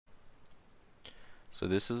So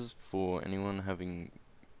this is for anyone having,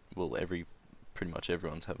 well, pretty much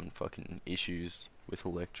everyone's having fucking issues with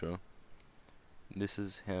Electra. This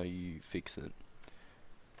is how you fix it.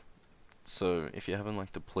 So if you're having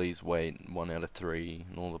like the please wait 1 out of 3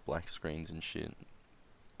 and all the black screens and shit,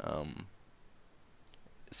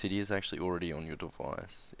 cydia is actually already on your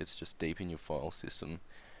device. It's just deep in your file system,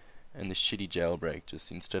 and the shitty jailbreak,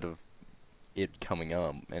 just instead of it coming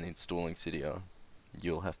up and installing cydia,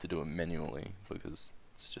 you'll have to do it manually because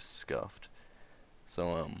it's just scuffed.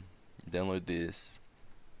 So download this,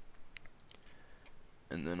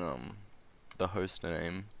 and then the host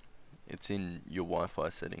name, it's in your Wi-Fi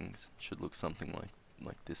settings, should look something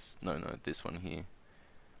like this. No, this one here.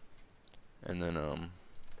 And then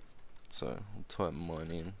so I'll type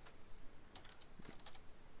mine in.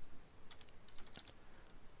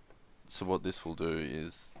 So what this will do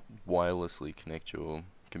is wirelessly connect your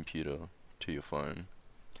computer to your phone.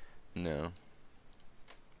 Now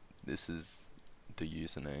this is the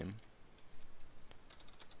username,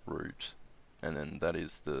 root, and then that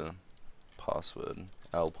is the password,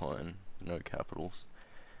 alpine, no capitals,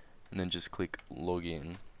 and then just click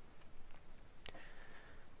login,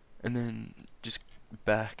 and then just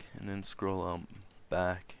back, and then scroll up,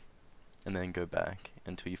 back, and then go back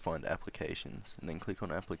until you find applications, and then click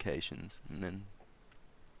on applications, and then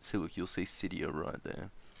see, look, you'll see cydia right there,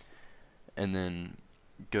 and then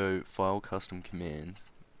go file custom commands,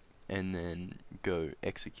 and then go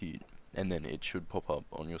execute, and then it should pop up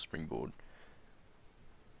on your springboard.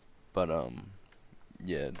 But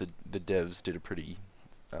yeah, the devs did a pretty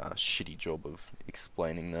shitty job of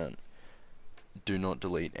explaining that. Do not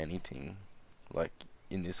delete anything, like,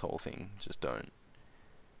 in this whole thing. Just don't.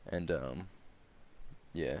 And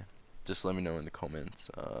yeah, just let me know in the comments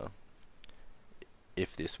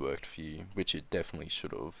if this worked for you, which it definitely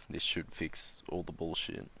should have. This should fix all the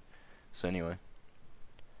bullshit. So anyway,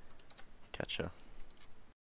 catch ya.